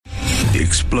The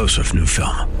explosive new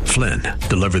film, Flynn,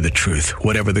 deliver the truth,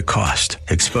 whatever the cost,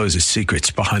 exposes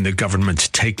secrets behind the government's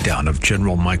takedown of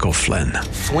General Michael Flynn.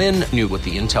 Flynn knew what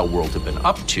the intel world had been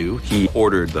up to. He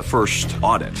ordered the first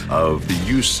audit of the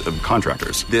use of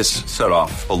contractors. This set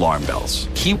off alarm bells.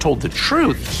 He told the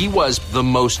truth. He was the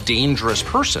most dangerous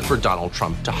person for Donald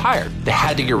Trump to hire. They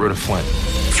had to get rid of Flynn.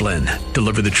 Flynn,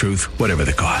 deliver the truth, whatever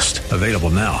the cost. Available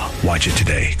now. Watch it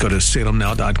today. Go to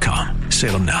salemnow.com.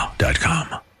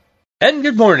 salemnow.com. And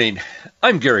good morning.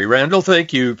 I'm Gary Randall.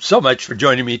 Thank you so much for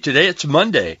joining me today. It's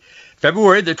Monday,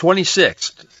 February the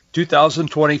 26th,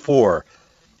 2024,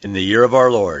 in the year of our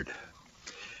Lord.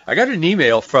 I got an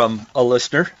email from a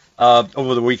listener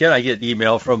over the weekend. I get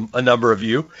email from a number of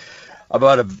you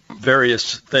about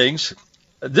various things.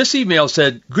 This email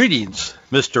said, "Greetings,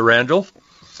 Mr. Randall.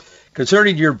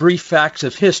 Concerning your brief facts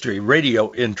of history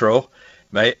radio intro,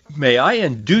 may I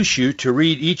induce you to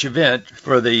read each event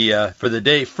for the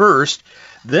day first,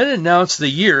 then announce the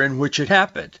year in which it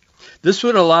happened. This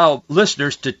would allow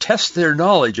listeners to test their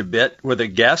knowledge a bit with a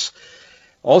guess,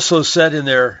 also set in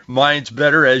their minds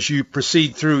better as you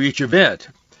proceed through each event.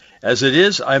 As it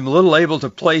is, I'm little able to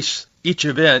place each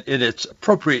event in its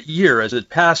appropriate year as it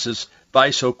passes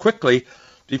by so quickly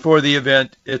before the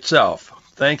event itself.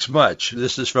 Thanks much."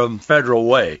 This is from Federal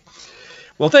Way.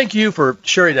 Well, thank you for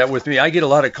sharing that with me. I get a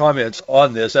lot of comments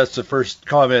on this. That's the first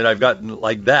comment I've gotten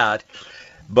like that.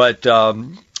 But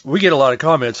we get a lot of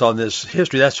comments on this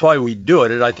history. That's why we do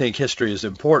it, and I think history is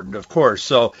important, of course.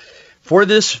 So for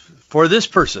this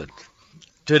person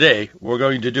today, we're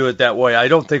going to do it that way. I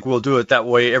don't think we'll do it that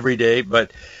way every day, but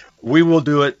we will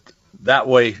do it that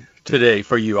way today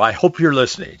for you. I hope you're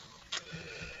listening.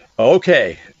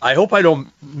 Okay, I hope I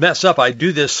don't mess up. I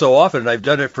do this so often, and I've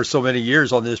done it for so many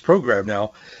years on this program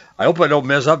now. I hope I don't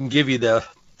mess up and give you the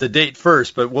date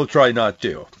first, but we'll try not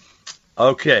to.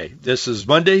 Okay, this is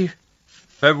Monday,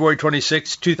 February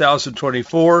 26,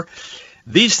 2024.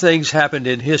 These things happened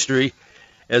in history.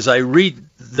 As I read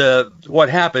what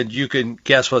happened, you can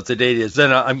guess what the date is.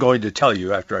 Then I'm going to tell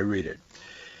you after I read it.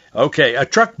 Okay, a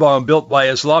truck bomb built by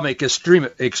Islamic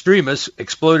extremists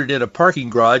exploded in a parking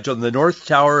garage on the North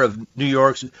Tower of New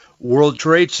York's World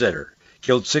Trade Center.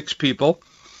 Killed 6 people.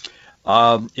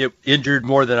 It injured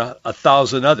more than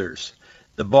 1,000 others.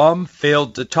 The bomb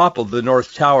failed to topple the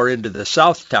North Tower into the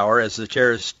South Tower as the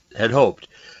terrorists had hoped.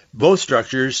 Both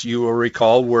structures, you will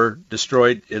recall, were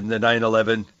destroyed in the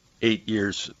 9/11 8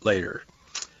 years later.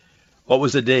 What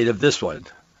was the date of this one?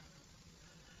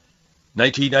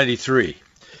 1993.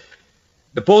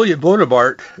 Napoleon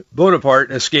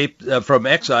Bonaparte escaped from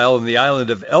exile on the island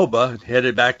of Elba and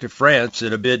headed back to France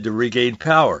in a bid to regain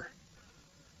power.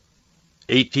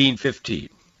 1815.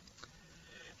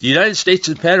 The United States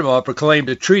and Panama proclaimed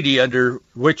a treaty under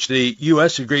which the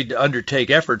U.S. agreed to undertake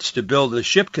efforts to build a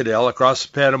ship canal across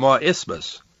the Panama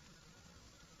Isthmus.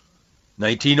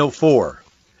 1904.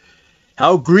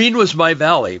 How Green Was My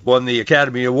Valley won the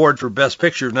Academy Award for Best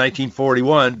Picture of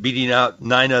 1941, beating out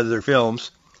 9 other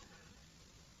films.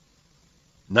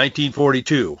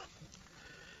 1942.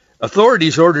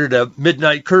 Authorities ordered a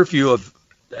midnight curfew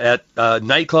at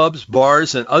nightclubs,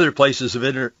 bars, and other places of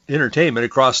entertainment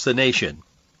across the nation.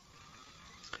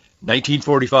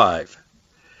 1945.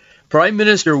 Prime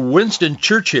Minister Winston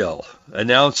Churchill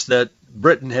announced that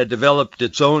Britain had developed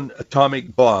its own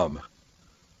atomic bomb.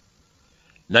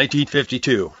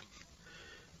 1952.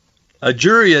 A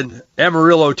jury in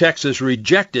Amarillo, Texas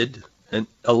rejected an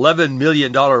 $11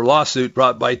 million lawsuit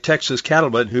brought by Texas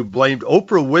cattlemen who blamed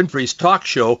Oprah Winfrey's talk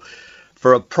show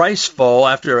for a price fall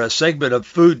after a segment of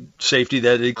food safety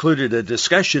that included a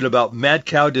discussion about mad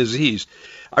cow disease.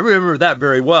 I remember that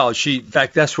very well. In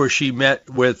fact, that's where she met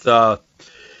with the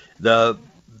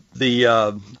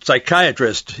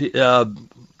psychiatrist,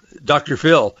 Dr.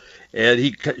 Phil,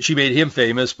 and she made him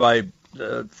famous by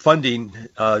funding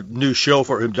a new show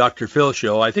for him, Dr. Phil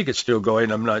show. I think it's still going.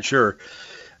 I'm not sure.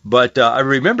 But I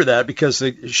remember that because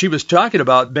she was talking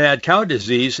about mad cow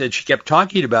disease, and she kept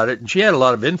talking about it, and she had a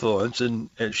lot of influence,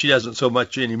 and she doesn't so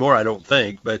much anymore, I don't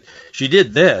think, but she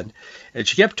did then. And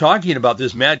she kept talking about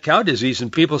this mad cow disease,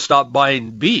 and people stopped buying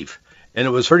beef, and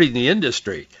it was hurting the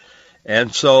industry.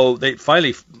 And so they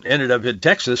finally ended up in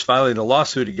Texas filing a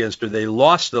lawsuit against her. They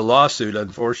lost the lawsuit,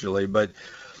 unfortunately, but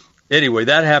anyway,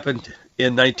 that happened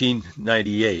in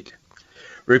 1998.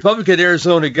 Republican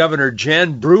Arizona Governor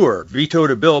Jan Brewer vetoed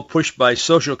a bill pushed by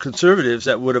social conservatives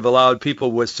that would have allowed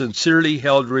people with sincerely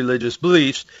held religious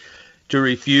beliefs to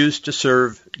refuse to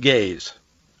serve gays.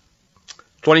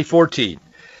 2014.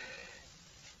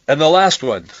 And the last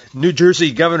one, New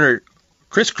Jersey Governor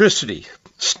Chris Christie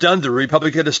stunned the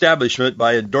Republican establishment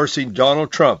by endorsing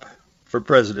Donald Trump for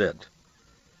president.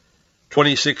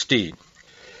 2016.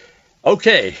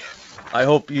 Okay. I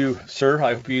hope you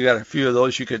got a few of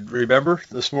those you could remember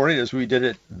this morning as we did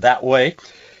it that way.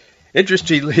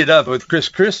 Interestingly enough, with Chris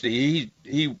Christie,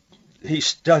 he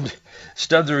stunned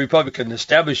the Republican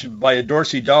establishment by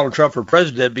endorsing Donald Trump for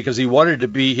president because he wanted to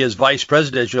be his vice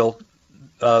presidential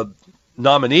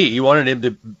nominee. He wanted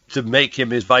him to make him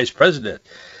his vice president.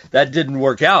 That didn't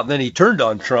work out. And then he turned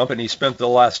on Trump, and he spent the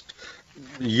last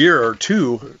year or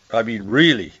two,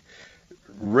 really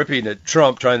ripping at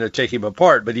Trump, trying to take him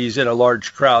apart. But he's in a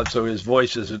large crowd, so his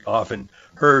voice isn't often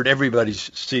heard. Everybody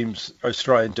seems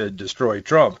trying to destroy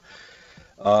Trump.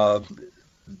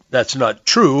 That's not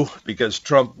true because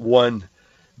Trump won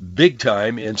big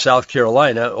time in South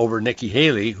Carolina over Nikki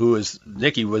Haley,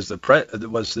 Nikki was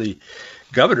the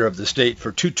governor of the state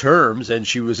for 2 terms, and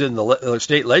she was in the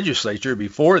state legislature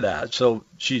before that, so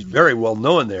she's very well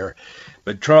known there.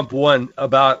 But Trump won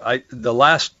the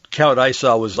last count I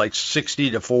saw was like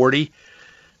 60 to 40%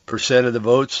 of the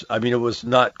votes. It was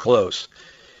not close.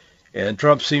 And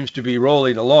Trump seems to be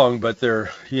rolling along, but there's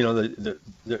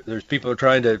people who are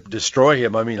trying to destroy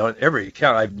him. On every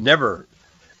account, I've never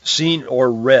seen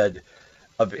or read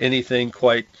of anything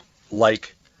quite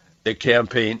like the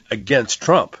campaign against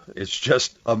Trump. It's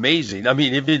just amazing.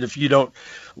 Even if you don't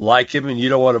like him and you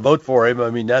don't want to vote for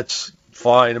him, that's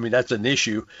fine. That's an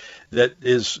issue that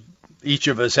is each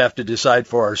of us have to decide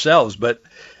for ourselves. But,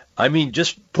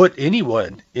 just put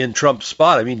anyone in Trump's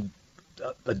spot.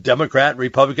 A Democrat,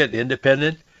 Republican,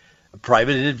 independent, a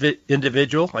private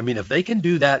individual. If they can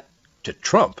do that to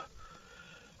Trump,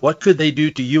 what could they do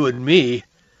to you and me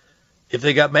if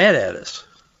they got mad at us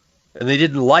and they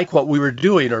didn't like what we were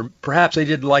doing, or perhaps they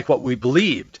didn't like what we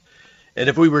believed, and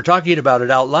if we were talking about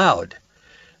it out loud?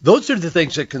 Those are the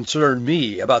things that concern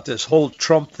me about this whole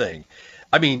Trump thing.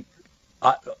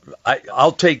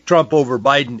 I'll take Trump over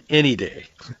Biden any day.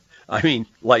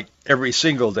 Like every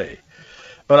single day.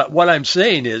 But what I'm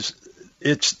saying is,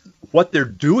 it's what they're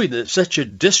doing is such a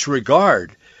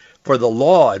disregard for the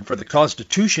law and for the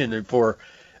Constitution and for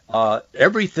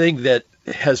everything that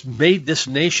has made this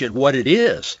nation what it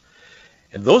is.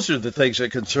 And those are the things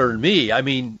that concern me.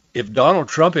 If Donald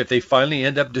Trump, if they finally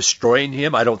end up destroying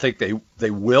him, I don't think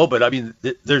they will, but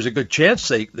there's a good chance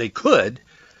they could.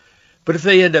 But if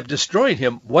they end up destroying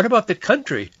him, what about the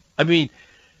country?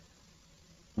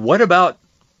 What about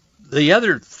the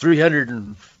other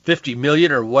 350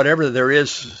 million or whatever there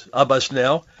is of us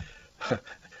now?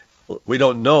 We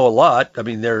don't know a lot.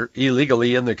 They're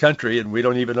illegally in the country, and we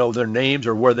don't even know their names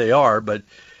or where they are. But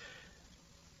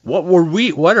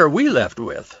what are we left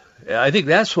with? I think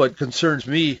that's what concerns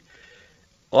me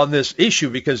on this issue,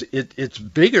 because it's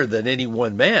bigger than any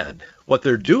one man, what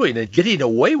they're doing and getting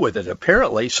away with it,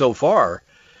 apparently, so far.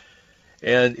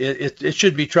 And it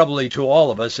should be troubling to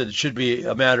all of us, and it should be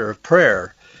a matter of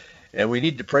prayer. And we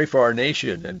need to pray for our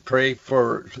nation and pray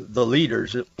for the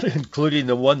leaders, including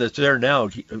the one that's there now.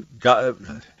 He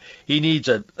needs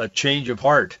a change of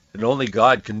heart, and only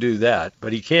God can do that.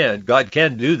 But God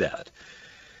can do that.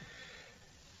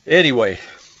 Anyway,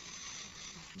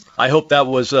 I hope that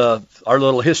was our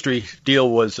little history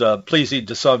deal was pleasing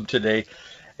to some today.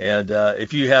 And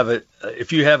if you have an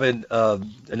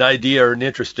idea or an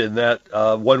interest in that,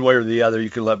 one way or the other, you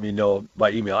can let me know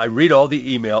by email. I read all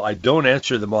the email. I don't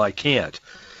answer them all. I can't.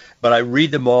 But I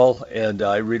read them all, and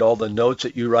I read all the notes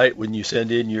that you write when you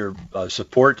send in your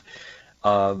support.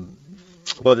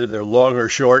 Whether they're long or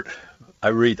short, I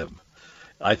read them.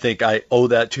 I think I owe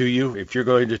that to you. If you're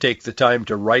going to take the time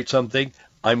to write something,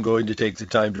 I'm going to take the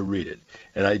time to read it.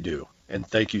 And I do. And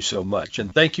thank you so much.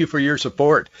 And thank you for your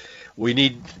support. We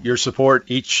need your support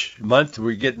each month.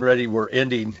 We're getting ready. We're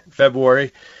ending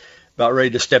February, about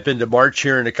ready to step into March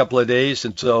here in a couple of days.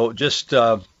 And so just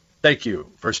thank you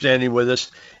for standing with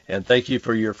us, and thank you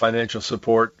for your financial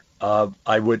support.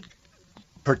 I would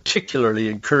particularly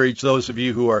encourage those of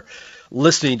you who are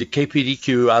listening to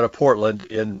KPDQ out of Portland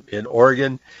in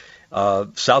Oregon,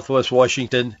 Southwest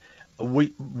Washington.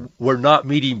 We're not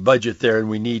meeting budget there, and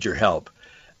we need your help.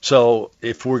 So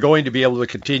if we're going to be able to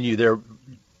continue there,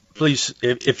 please,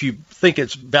 if you think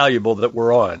it's valuable that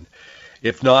we're on.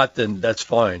 If not, then that's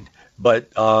fine.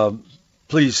 But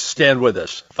please stand with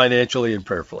us financially and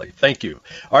prayerfully. Thank you.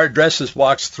 Our address is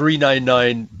Box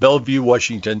 399, Bellevue,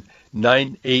 Washington,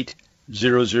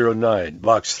 98009.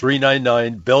 Box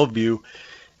 399, Bellevue,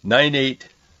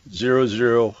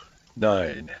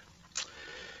 98009.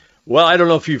 Well, I don't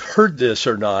know if you've heard this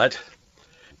or not,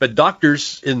 but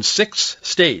doctors in 6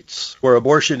 states where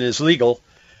abortion is legal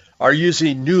are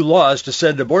using new laws to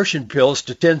send abortion pills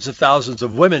to tens of thousands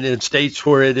of women in states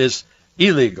where it is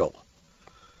illegal.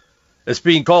 It's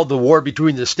being called the war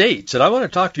between the states, and I want to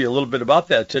talk to you a little bit about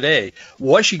that today.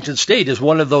 Washington State is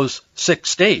one of those 6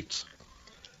 states.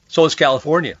 So is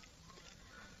California.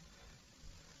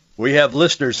 We have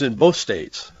listeners in both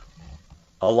states,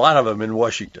 a lot of them in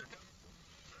Washington.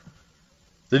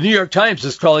 The New York Times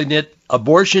is calling it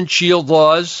Abortion Shield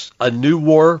Laws, a New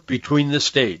War Between the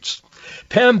States.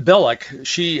 Pam Belloc,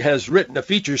 she has written a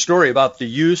feature story about the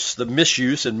use, the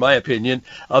misuse, in my opinion,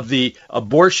 of the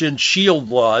abortion shield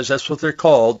laws. That's what they're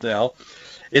called now.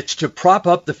 It's to prop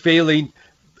up the failing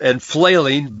and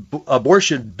flailing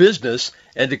abortion business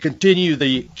and to continue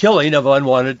the killing of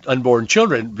unwanted unborn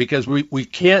children, because we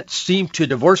can't seem to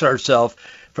divorce ourselves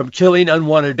from killing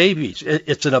unwanted babies.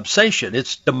 It's an obsession.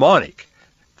 It's demonic,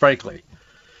 frankly,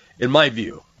 in my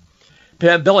view.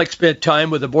 Pam Belloc spent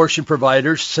time with abortion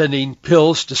providers sending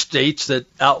pills to states that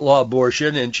outlaw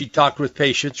abortion, and she talked with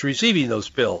patients receiving those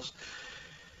pills.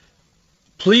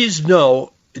 Please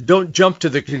know, don't jump to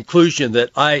the conclusion that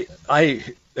I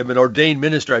am an ordained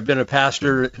minister. I've been a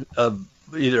pastor,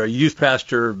 either a youth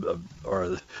pastor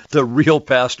or the real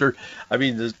pastor. I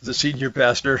mean, the senior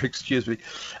pastor, excuse me.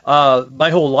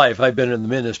 My whole life I've been in the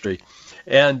ministry.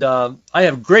 And I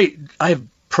have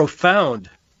profound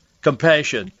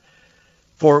compassion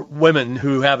for women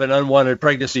who have an unwanted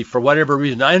pregnancy for whatever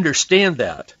reason. I understand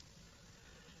that.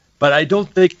 But I don't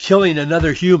think killing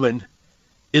another human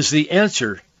is the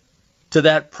answer to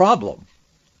that problem.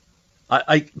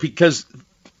 Because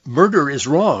murder is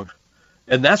wrong.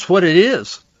 And that's what it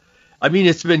is. I mean,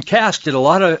 it's been cast in a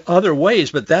lot of other ways,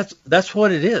 but that's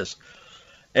what it is.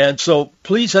 And so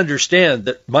please understand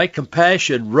that my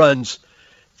compassion runs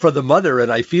for the mother,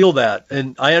 and I feel that,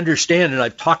 and I understand, and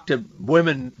I've talked to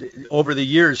women over the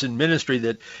years in ministry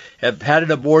that have had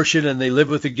an abortion and they live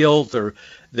with the guilt, or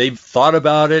they've thought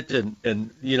about it,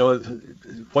 and you know,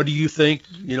 what do you think,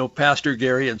 you know, Pastor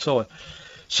Gary, and so on.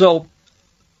 So,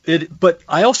 but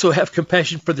I also have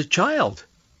compassion for the child.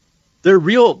 They're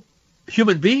real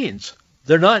human beings.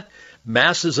 They're not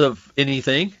masses of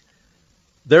anything.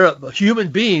 They're a human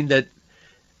being that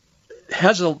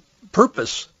has a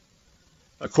purpose.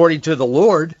 According to the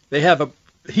Lord,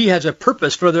 He has a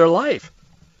purpose for their life.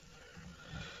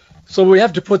 So we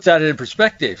have to put that in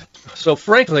perspective. So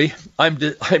frankly,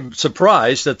 I'm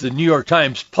surprised that the New York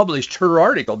Times published her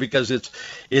article, because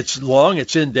it's long,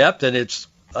 it's in depth, and it's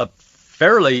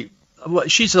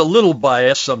she's a little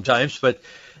biased sometimes, but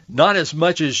not as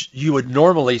much as you would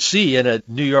normally see in a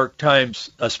New York Times,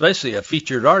 especially a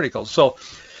featured article. So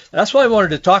that's why I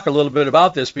wanted to talk a little bit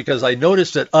about this, because I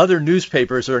noticed that other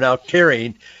newspapers are now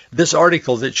carrying this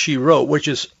article that she wrote, which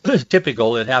is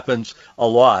typical. It happens a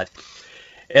lot.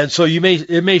 And so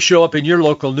it may show up in your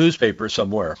local newspaper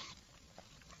somewhere.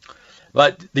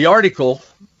 But the article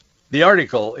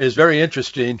is very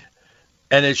interesting,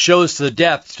 and it shows the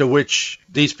depth to which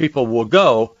these people will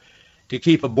go to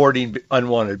keep aborting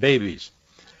unwanted babies.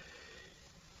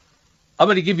 I'm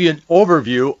going to give you an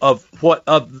overview of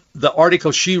the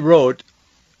article she wrote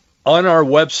on our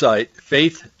website,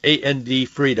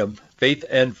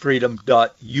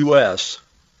 faithandfreedom.us.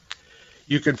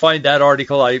 You can find that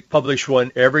article. I publish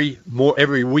one every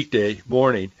weekday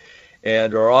morning,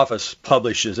 and our office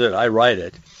publishes it. I write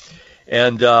it,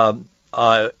 and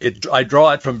I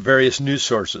draw it from various news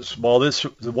sources. Well,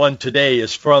 the one today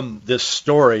is from this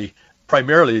story,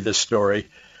 primarily this story.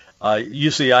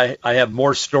 Usually I have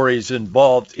more stories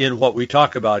involved in what we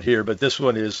talk about here, but this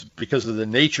one is, because of the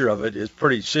nature of it, is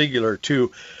pretty singular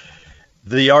to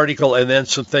the article, and then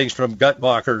some things from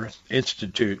Guttmacher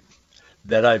Institute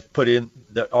that I've put in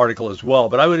the article as well.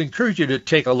 But I would encourage you to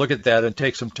take a look at that and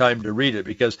take some time to read it,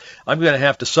 because I'm going to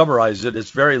have to summarize it.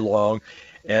 It's very long,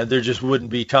 and there just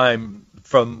wouldn't be time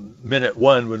from minute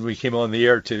one when we came on the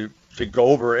air to go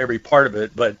over every part of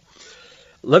it. But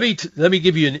let me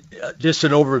give you just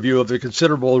an overview of the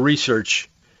considerable research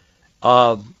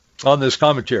on this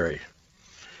commentary.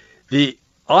 The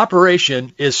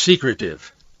operation is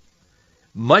secretive,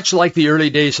 much like the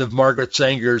early days of Margaret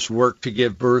Sanger's work to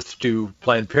give birth to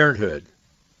Planned Parenthood.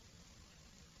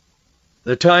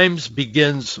 The Times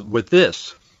begins with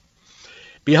this.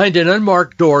 Behind an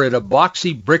unmarked door in a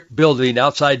boxy brick building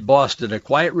outside Boston, a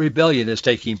quiet rebellion is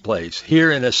taking place.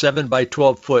 Here in a 7 by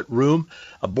 12 foot room,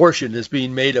 abortion is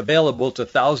being made available to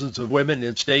thousands of women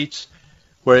in states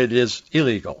where it is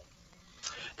illegal.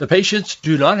 The patients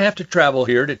do not have to travel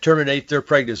here to terminate their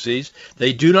pregnancies.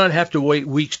 They do not have to wait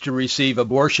weeks to receive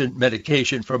abortion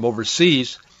medication from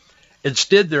overseas.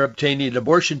 Instead, they're obtaining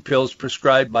abortion pills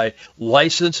prescribed by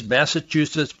licensed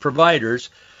Massachusetts providers,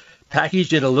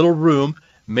 packaged in a little room,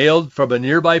 mailed from a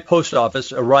nearby post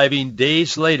office, arriving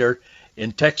days later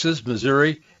in Texas,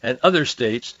 Missouri, and other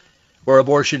states where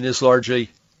abortion is largely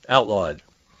outlawed.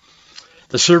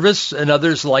 The service and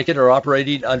others like it are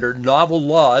operating under novel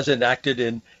laws enacted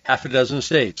in half a dozen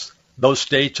states. Those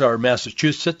states are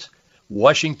Massachusetts,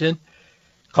 Washington,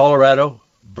 Colorado,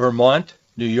 Vermont,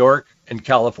 New York, and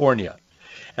California.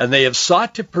 And they have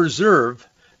sought to preserve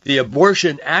the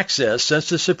abortion access since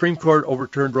the Supreme Court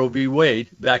overturned Roe v. Wade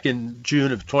back in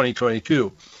June of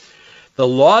 2022. The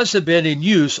laws have been in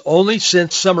use only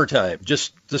since summertime,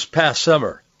 just this past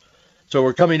summer. So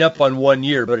we're coming up on 1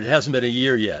 year, but it hasn't been a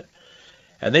year yet.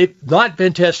 And they've not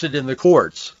been tested in the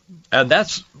courts. And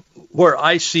that's where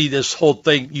I see this whole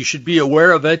thing. You should be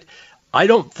aware of it. I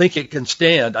don't think it can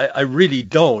stand. I really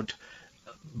don't.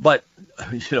 But,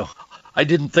 I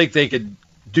didn't think they could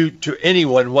do to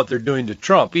anyone what they're doing to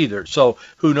Trump either. So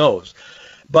who knows?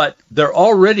 But they're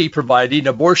already providing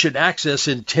abortion access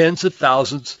in tens of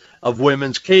thousands of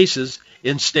women's cases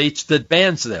in states that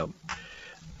bans them.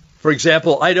 For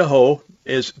example, Idaho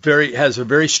has a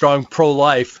very strong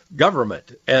pro-life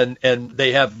government, and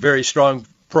they have very strong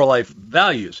pro-life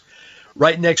values.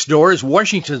 Right next door is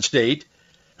Washington State,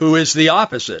 who is the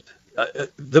opposite,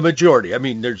 the majority. I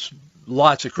mean, there's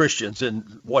lots of Christians in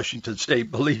Washington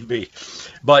State, believe me,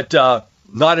 but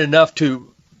not enough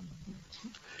to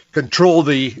control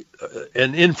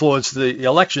and influence the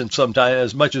election sometimes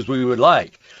as much as we would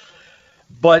like.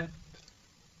 But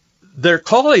they're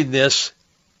calling this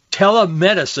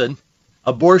telemedicine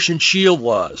abortion shield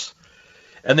laws.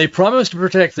 And they promise to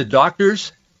protect the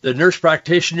doctors, the nurse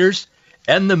practitioners,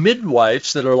 and the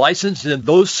midwives that are licensed in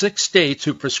those 6 states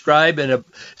who prescribe and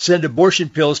send abortion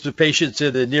pills to patients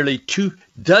in the nearly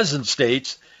 24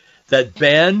 states that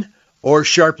ban or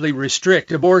sharply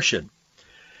restrict abortion.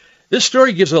 This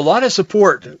story gives a lot of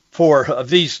support for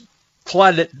these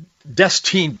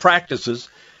clandestine practices.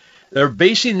 They're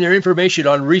basing their information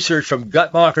on research from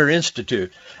Guttmacher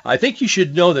Institute. I think you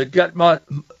should know that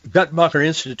Guttmacher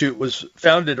Institute was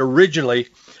founded originally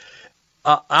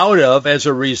as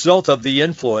a result of the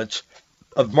influence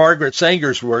of Margaret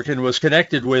Sanger's work and was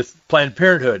connected with Planned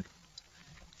Parenthood.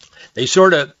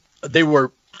 They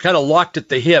were kind of locked at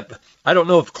the hip. I don't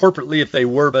know if corporately if they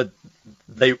were, but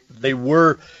they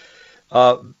were.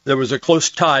 There was a close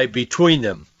tie between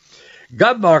them.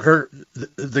 Guttmacher,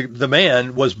 the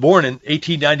man, was born in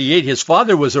 1898. His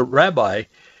father was a rabbi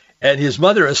and his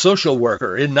mother a social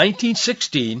worker. In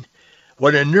 1916,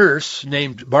 when a nurse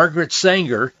named Margaret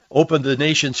Sanger opened the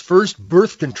nation's first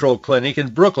birth control clinic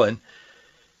in Brooklyn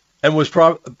and was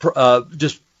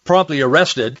just promptly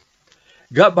arrested,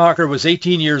 Guttmacher was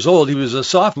 18 years old. He was a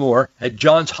sophomore at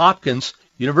Johns Hopkins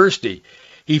University.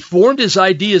 He formed his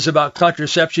ideas about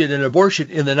contraception and abortion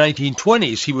in the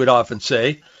 1920s, he would often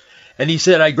say. And he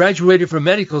said, I graduated from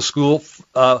medical school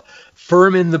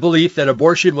firm in the belief that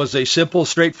abortion was a simple,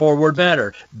 straightforward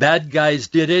matter. Bad guys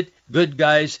did it, good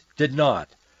guys did not.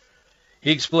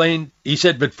 He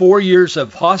said, but 4 years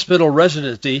of hospital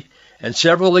residency and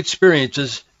several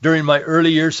experiences during my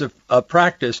early years of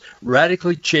practice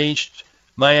radically changed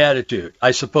my attitude.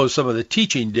 I suppose some of the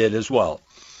teaching did as well.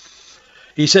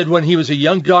 He said when he was a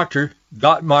young doctor,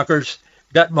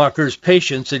 Guttmacher's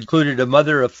patients included a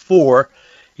mother of 4.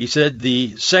 He said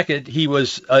the second he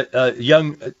was a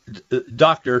young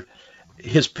doctor,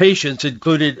 his patients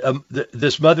included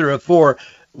this mother of 4,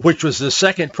 which was the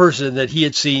second person that he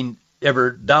had seen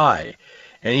ever die.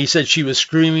 And he said she was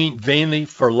screaming vainly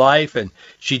for life, and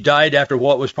she died after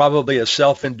what was probably a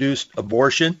self-induced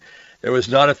abortion. There was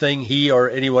not a thing he or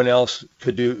anyone else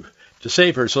could do to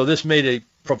save her. So this made a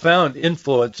profound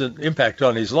influence and impact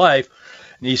on his life.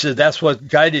 And he said that's what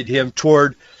guided him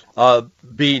toward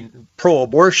being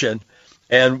pro-abortion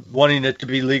and wanting it to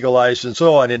be legalized and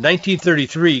so on. In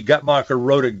 1933, Guttmacher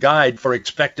wrote a guide for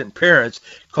expectant parents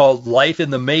called Life in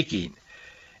the Making.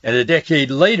 And a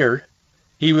decade later,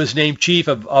 he was named chief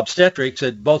of obstetrics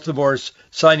at Baltimore's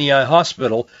Sinai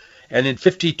Hospital. And in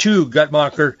 1952,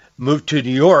 Guttmacher moved to New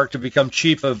York to become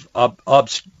chief of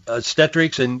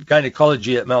obstetrics and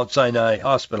gynecology at Mount Sinai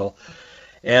Hospital.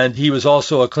 And he was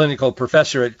also a clinical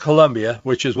professor at Columbia,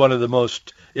 which is one of the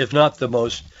most, if not the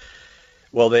most,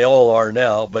 well, they all are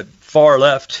now, but far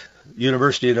left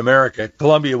university in America.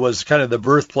 Columbia was kind of the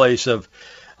birthplace of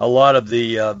a lot of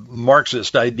the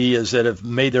Marxist ideas that have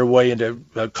made their way into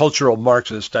cultural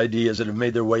Marxist ideas that have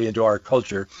made their way into our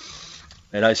culture.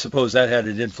 And I suppose that had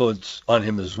an influence on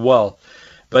him as well.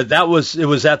 But it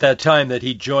was at that time that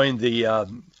he joined the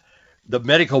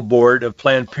medical board of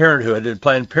Planned Parenthood, and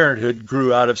Planned Parenthood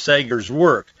grew out of Sanger's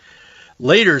work.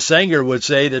 Later, Sanger would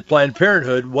say that Planned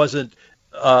Parenthood wasn't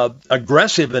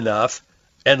aggressive enough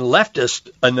and leftist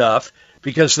enough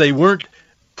because they weren't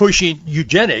pushing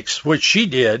eugenics, which she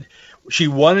did. She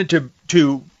wanted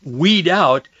to weed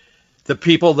out the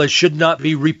people that should not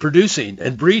be reproducing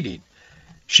and breeding.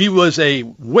 She was a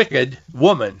wicked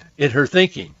woman in her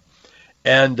thinking.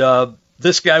 And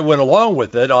this guy went along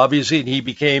with it, obviously, and he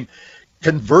became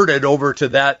converted over to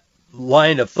that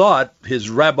line of thought. His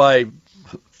rabbi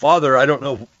father, I don't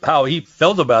know how he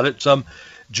felt about it. Some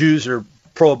Jews are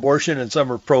pro-abortion and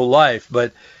some are pro-life.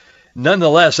 But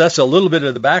nonetheless, that's a little bit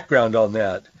of the background on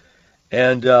that.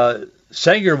 And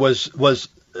Sanger was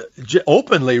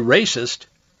openly racist.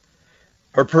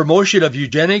 Her promotion of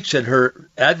eugenics and her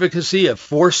advocacy of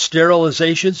forced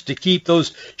sterilizations to keep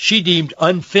those she deemed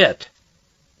unfit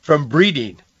from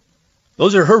breeding.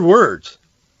 Those are her words.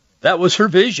 That was her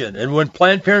vision. And when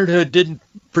Planned Parenthood didn't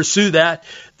pursue that,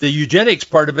 the eugenics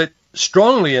part of it,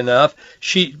 strongly enough,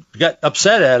 she got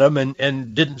upset at them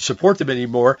and didn't support them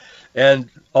anymore. And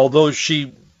although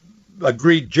she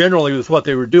agreed generally with what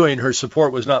they were doing, her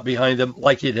support was not behind them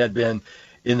like it had been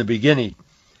in the beginning.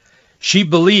 She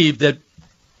believed that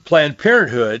Planned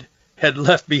Parenthood had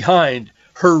left behind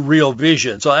her real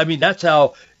vision. So, I mean, that's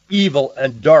how evil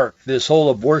and dark this whole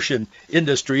abortion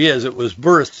industry is. It was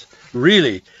birthed,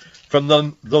 really,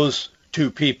 from those two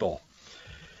people.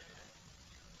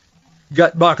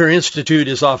 Guttmacher Institute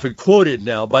is often quoted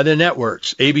now by the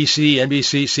networks, ABC,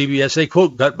 NBC, CBS. They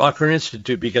quote Guttmacher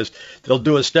Institute because they'll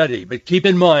do a study. But keep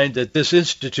in mind that this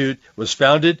institute was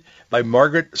founded by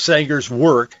Margaret Sanger's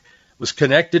work, was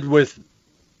connected with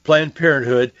Planned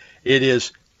Parenthood. It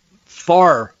is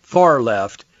far, far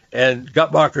left, and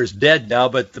Guttmacher's dead now,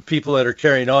 but the people that are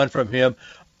carrying on from him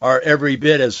are every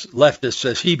bit as leftist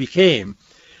as he became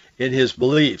in his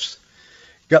beliefs.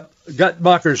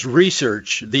 Guttmacher's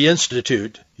research, the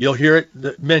Institute, you'll hear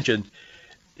it mentioned,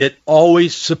 it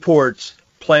always supports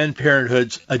Planned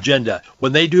Parenthood's agenda.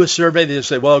 When they do a survey, they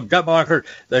say, well, Guttmacher,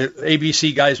 the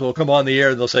ABC guys will come on the air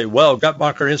and they'll say, well,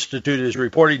 Guttmacher Institute is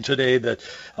reporting today that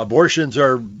abortions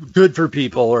are good for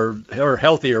people or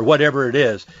healthy or whatever it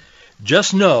is.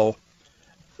 Just know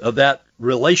of that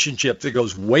relationship that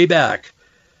goes way back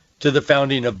to the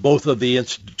founding of both of the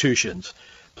institutions,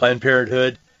 Planned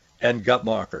Parenthood and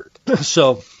Guttmacher.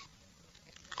 So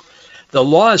the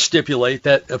laws stipulate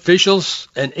that officials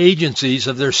and agencies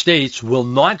of their states will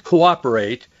not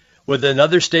cooperate with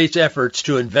another state's efforts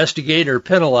to investigate or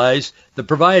penalize the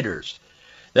providers.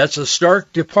 That's a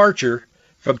stark departure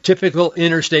from typical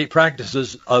interstate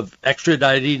practices of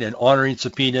extraditing and honoring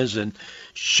subpoenas and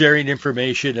sharing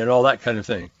information and all that kind of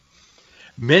thing.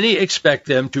 Many expect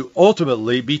them to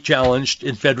ultimately be challenged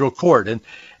in federal court. And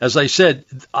as I said,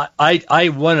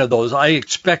 I'm one of those. I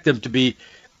expect them to be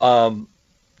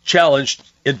challenged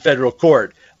in federal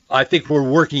court. I think we're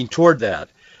working toward that.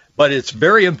 But it's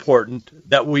very important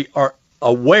that we are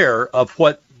aware of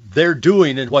what they're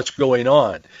doing and what's going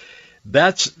on.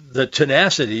 That's the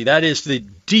tenacity. That is the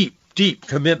deep, deep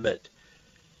commitment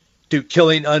to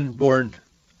killing unborn,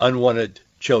 unwanted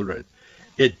children.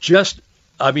 It just,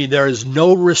 there is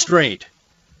no restraint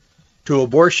to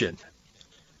abortion.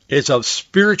 It's a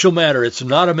spiritual matter. It's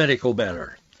not a medical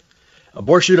matter.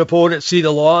 Abortion opponents see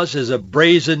the laws as a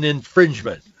brazen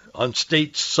infringement on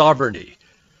state sovereignty.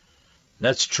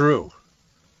 That's true.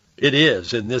 It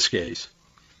is in this case.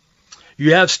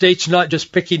 You have states not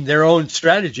just picking their own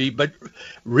strategy, but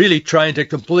really trying to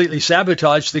completely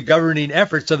sabotage the governing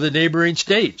efforts of the neighboring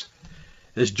states.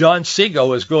 As John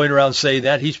Segal is going around saying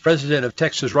that, he's president of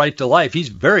Texas Right to Life. He's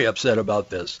very upset about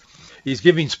this. He's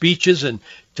giving speeches and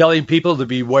telling people to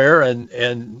beware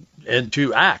and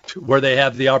to act where they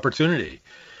have the opportunity.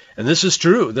 And this is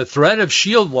true. The threat of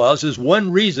shield laws is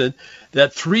one reason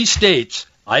that 3 states,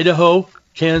 Idaho,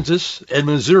 Kansas, and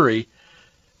Missouri,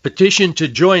 petitioned to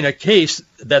join a case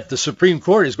that the Supreme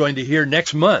Court is going to hear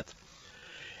next month.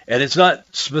 And it's not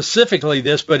specifically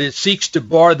this, but it seeks to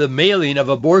bar the mailing of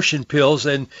abortion pills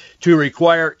and to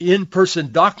require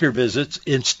in-person doctor visits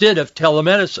instead of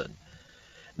telemedicine.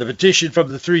 The petition from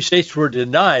the 3 states were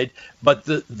denied, but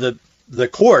the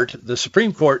court, the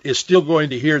Supreme Court, is still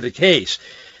going to hear the case.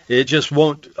 It just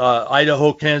won't,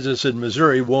 Idaho, Kansas, and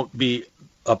Missouri won't be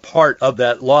a part of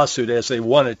that lawsuit as they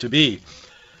want it to be.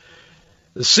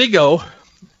 Segal,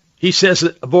 he says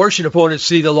that abortion opponents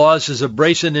see the laws as a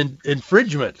brazen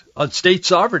infringement on state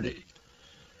sovereignty.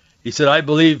 He said, I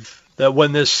believe that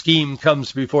when this scheme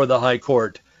comes before the high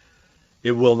court,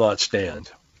 it will not stand.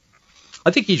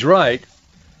 I think he's right.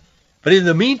 But in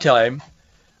the meantime,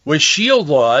 with shield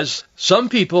laws, some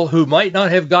people who might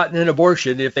not have gotten an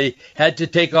abortion if they had to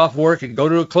take off work and go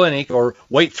to a clinic or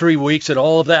wait 3 weeks and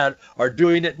all of that are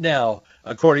doing it now,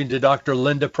 according to Dr.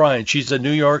 Linda Prine. She's a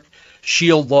New York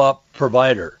shield law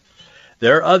provider.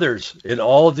 There are others in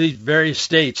all of these various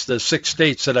states, the 6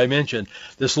 states that I mentioned.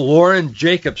 This Lauren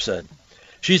Jacobson,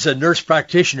 She's a nurse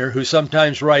practitioner who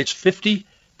sometimes writes 50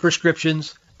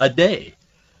 prescriptions a day.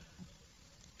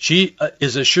 She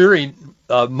is assuring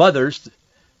mothers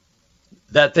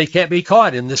that they can't be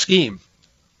caught in the scheme.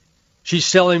 She's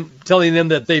telling them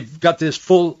that they've got this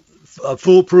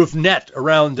foolproof net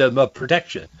around them of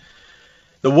protection.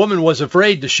 The woman was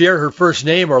afraid to share her first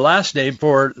name or last name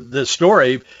for the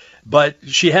story, but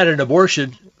she had an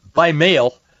abortion by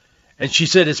mail, and she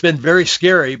said it's been very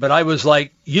scary, but I was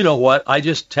like, you know what, I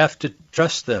just have to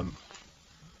trust them.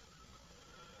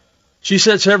 She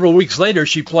said several weeks later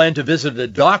she planned to visit a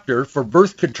doctor for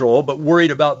birth control, but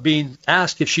worried about being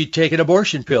asked if she'd taken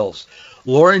abortion pills.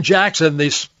 Lauren Jackson,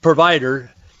 this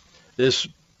provider, this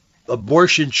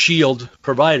abortion shield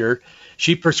provider,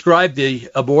 she prescribed the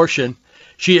abortion.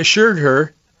 She assured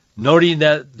her, noting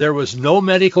that there was no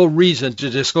medical reason to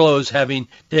disclose having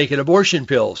taken abortion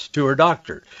pills to her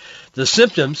doctor. The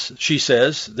symptoms, she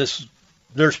says, this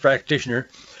nurse practitioner,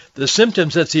 the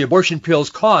symptoms that the abortion pills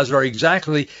cause are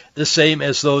exactly the same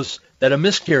as those that a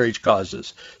miscarriage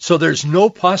causes. So there's no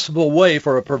possible way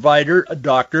for a provider, a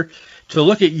doctor, to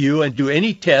look at you and do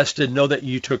any test and know that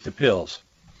you took the pills.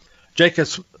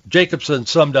 Jacobson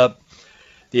summed up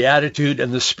the attitude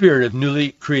and the spirit of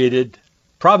newly created,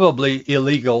 probably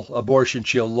illegal abortion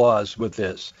shield laws with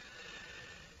this.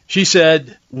 She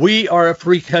said, "We are a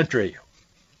free country."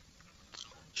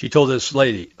 She told this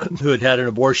lady who had had an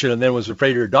abortion and then was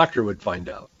afraid her doctor would find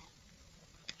out.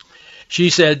 She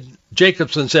said,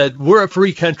 Jacobson said, "We're a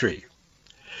free country."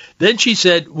 Then she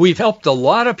said, "We've helped a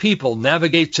lot of people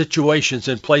navigate situations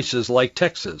in places like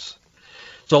Texas.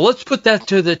 So let's put that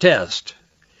to the test.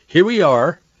 Here we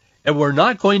are, and we're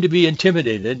not going to be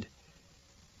intimidated,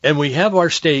 and we have our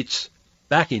states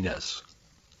backing us."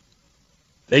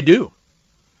 They do.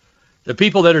 The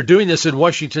people that are doing this in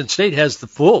Washington State has the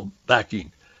full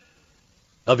backing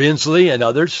of Inslee and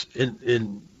others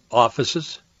in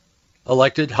offices,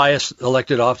 highest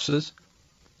elected offices.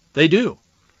 They do.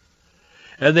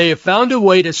 And they have found a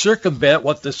way to circumvent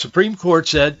what the Supreme Court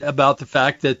said about the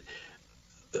fact that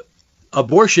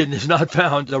abortion is not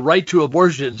found, the right to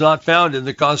abortion is not found in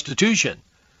the Constitution.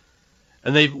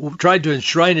 And they've tried to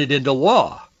enshrine it into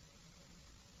law.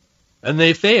 And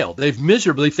they failed. They've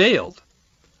miserably failed.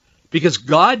 Because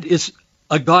God is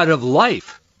a God of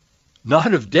life,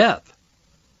 not of death.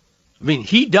 I mean,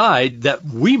 he died that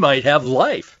we might have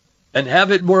life and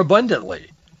have it more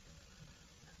abundantly.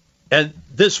 And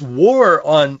this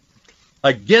war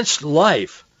against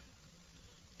life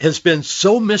has been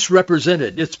so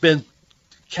misrepresented. It's been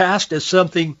cast as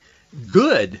something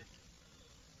good,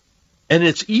 and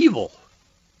it's evil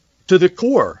to the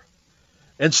core.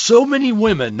 And so many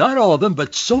women, not all of them,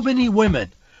 but so many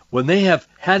women, when they have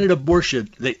had an abortion,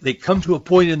 they come to a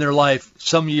point in their life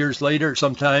some years later,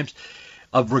 sometimes,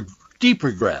 of deep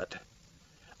regret.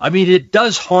 I mean, it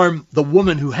does harm the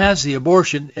woman who has the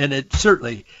abortion, and it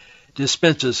certainly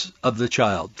dispenses of the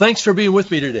child. Thanks for being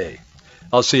with me today.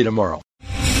 I'll see you tomorrow.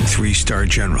 3-star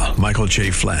General Michael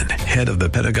J. Flynn, head of the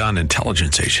Pentagon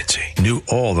Intelligence Agency, knew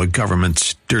all the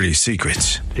government's dirty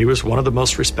secrets. He was one of the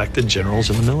most respected generals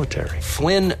in the military.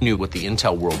 Flynn knew what the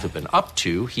intel world had been up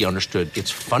to. He understood its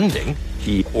funding.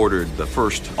 He ordered the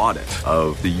first audit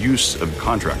of the use of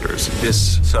contractors.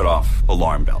 This set off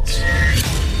alarm bells.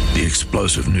 The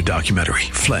explosive new documentary,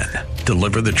 Flynn,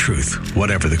 Deliver the Truth,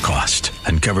 Whatever the Cost,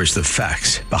 uncovers the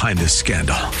facts behind this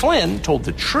scandal. Flynn told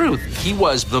the truth. He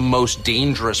was the most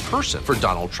dangerous person for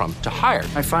Donald Trump to hire.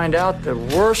 I find out the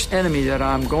worst enemy that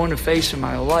I'm going to face in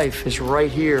my life is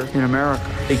right here in America.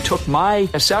 They took my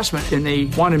assessment and they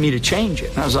wanted me to change it.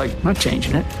 And I was like, I'm not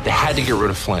changing it. They had to get rid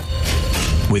of Flynn.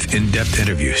 With in-depth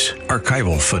interviews,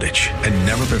 archival footage, and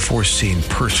never-before-seen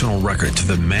personal records of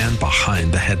the man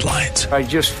behind the headlines. I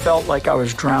just felt like I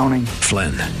was drowning.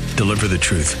 Flynn, Deliver the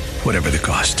Truth, Whatever the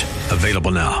Cost.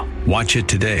 Available now. Watch it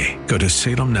today. Go to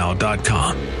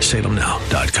salemnow.com.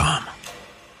 salemnow.com.